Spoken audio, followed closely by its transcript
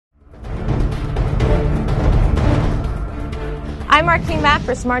I'm Marketing Matt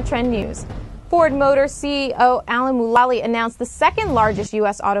for Smart Trend News. Ford Motor CEO Alan Mulally announced the second largest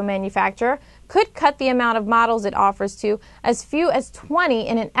U.S. auto manufacturer could cut the amount of models it offers to as few as 20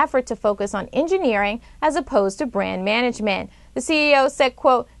 in an effort to focus on engineering as opposed to brand management. The CEO said,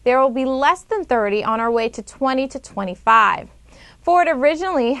 quote, "There will be less than 30 on our way to 20 to 25. Ford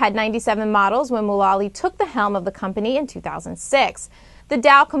originally had 97 models when Mulally took the helm of the company in 2006. The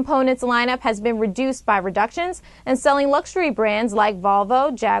Dow components lineup has been reduced by reductions and selling luxury brands like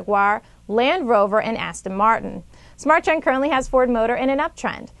Volvo, Jaguar, Land Rover, and Aston Martin. Smart Trend currently has Ford Motor in an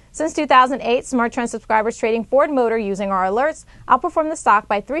uptrend. Since 2008, Smart Trend subscribers trading Ford Motor using our alerts outperformed the stock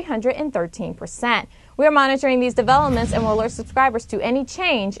by 313%. We are monitoring these developments and will alert subscribers to any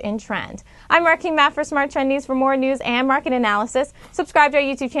change in trend. I'm Marketing Matt for Smart Trend News. For more news and market analysis, subscribe to our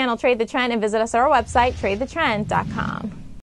YouTube channel, Trade the Trend, and visit us at our website, tradethetrend.com.